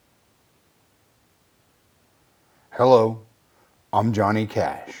Hello, I'm Johnny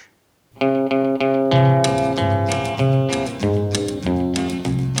Cash.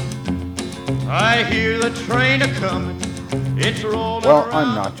 I hear the train a-comin', it's rolling Well, around.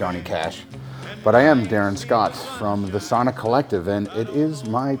 I'm not Johnny Cash, but I am Darren Scott from the Sonic Collective, and it is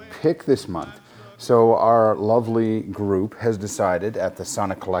my pick this month. So our lovely group has decided at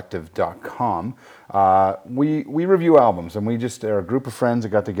thesoniccollective.com, we review albums, and we just are a group of friends that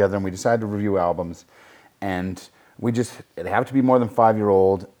got together and we decided to review albums, and it have to be more than 5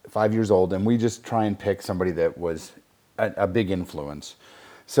 years old, and we just try and pick somebody that was a big influence.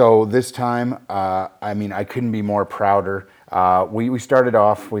 So this time, I couldn't be more prouder. We started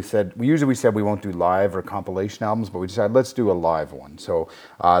off, we said we won't do live or compilation albums, but we decided let's do a live one. So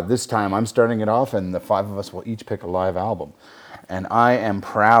this time I'm starting it off, and the five of us will each pick a live album. And I am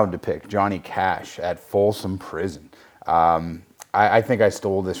proud to pick Johnny Cash at Folsom Prison. I think I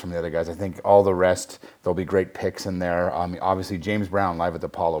stole this from the other guys. I think all the rest, there'll be great picks in there. Obviously, James Brown, Live at the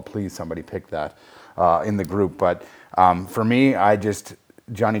Apollo. Please, somebody pick that in the group. But for me,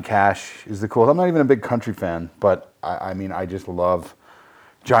 Johnny Cash is the coolest. I'm not even a big country fan, but I just love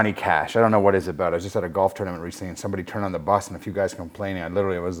Johnny Cash. I don't know what it's about. I was just at a golf tournament recently, and somebody turned on the bus, and a few guys complaining. I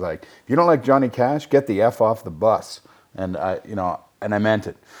literally was like, if you don't like Johnny Cash, get the F off the bus. And I meant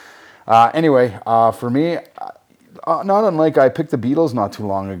it. Anyway, for me, not unlike I picked the Beatles not too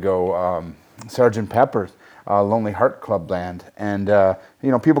long ago, Sgt. Pepper's Lonely Heart Club Band, and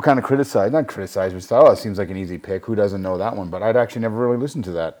people kind of not criticize, but thought, it seems like an easy pick. Who doesn't know that one? But I'd actually never really listened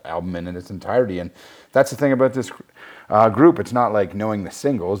to that album in its entirety, and that's the thing about this group. It's not like knowing the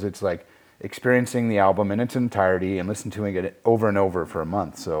singles; it's like experiencing the album in its entirety and listening to it over and over for a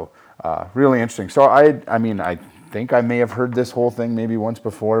month. So really interesting. So I think I may have heard this whole thing maybe once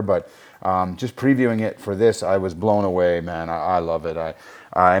before, but just previewing it for this, I was blown away, man. I love it.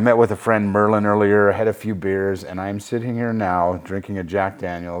 I met with a friend, Merlin, earlier, had a few beers, and I'm sitting here now drinking a Jack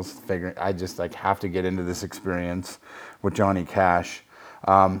Daniels, figuring I just have to get into this experience with Johnny Cash.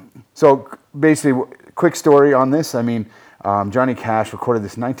 So basically, quick story on this. Johnny Cash recorded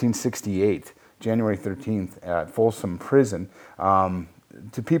this 1968, January 13th, at Folsom Prison.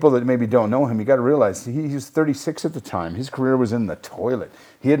 To people that maybe don't know him, you got to realize he was 36 at the time. His career was in the toilet.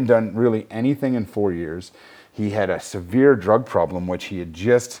 He hadn't done really anything in 4 years. He had a severe drug problem, which he had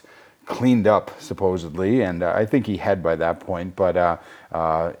just cleaned up, supposedly, and I think he had by that point. But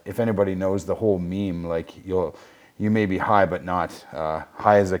if anybody knows the whole meme, like you may be high, but not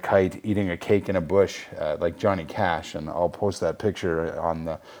high as a kite, eating a cake in a bush, like Johnny Cash, and I'll post that picture on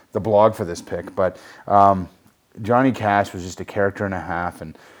the blog for this pick. But Johnny Cash was just a character and a half,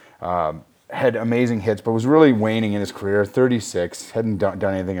 and had amazing hits, but was really waning in his career. 36, hadn't done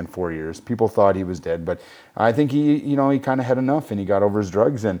anything in 4 years. People thought he was dead, but I think he kind of had enough, and he got over his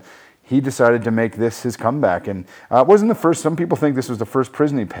drugs, and he decided to make this his comeback. And it wasn't the first. Some people think this was the first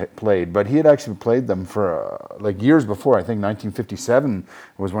prison he played, but he had actually played them for years before. I think 1957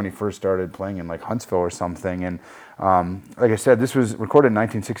 was when he first started playing in Huntsville or something. And like I said, this was recorded in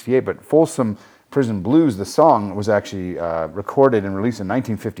 1968, but Folsom Prison Blues, the song, was actually recorded and released in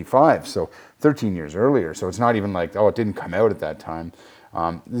 1955, so 13 years earlier. So it's not even it didn't come out at that time.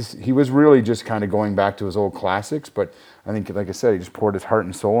 He was really just kind of going back to his old classics, but I think, like I said, he just poured his heart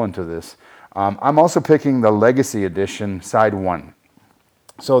and soul into this. I'm also picking the Legacy Edition, Side 1.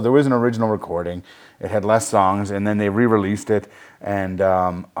 So there was an original recording. It had less songs, and then they re-released it. And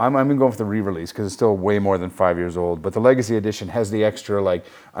I'm going to go with the re-release because it's still way more than 5 years old. But the Legacy Edition has the extra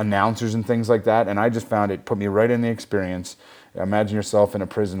announcers and things like that. And I just found it put me right in the experience. Imagine yourself in a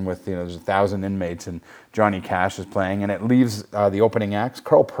prison with there's 1,000 inmates, and Johnny Cash is playing, and it leaves the opening acts.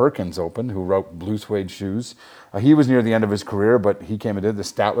 Carl Perkins opened, who wrote Blue Suede Shoes. He was near the end of his career, but he came and did the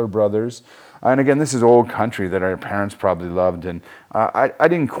Statler Brothers. And again, this is old country that our parents probably loved, and I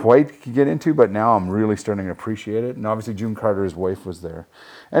didn't quite get into, but now I'm really starting to appreciate it. And obviously June Carter, his wife, was there.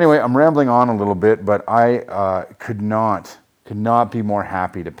 Anyway, I'm rambling on a little bit, but I could not be more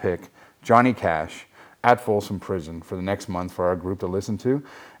happy to pick Johnny Cash at Folsom Prison for the next month for our group to listen to.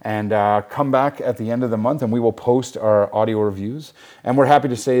 And come back at the end of the month, and we will post our audio reviews. And we're happy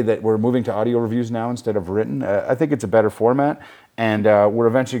to say that we're moving to audio reviews now instead of written. I think it's a better format, and we're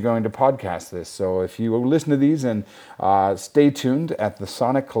eventually going to podcast this. So if you listen to these, and stay tuned at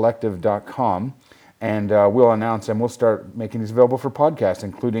thesoniccollective.com, and we'll announce, and we'll start making these available for podcasts,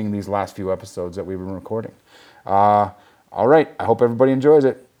 including these last few episodes that we've been recording. All right, I hope everybody enjoys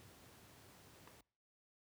it.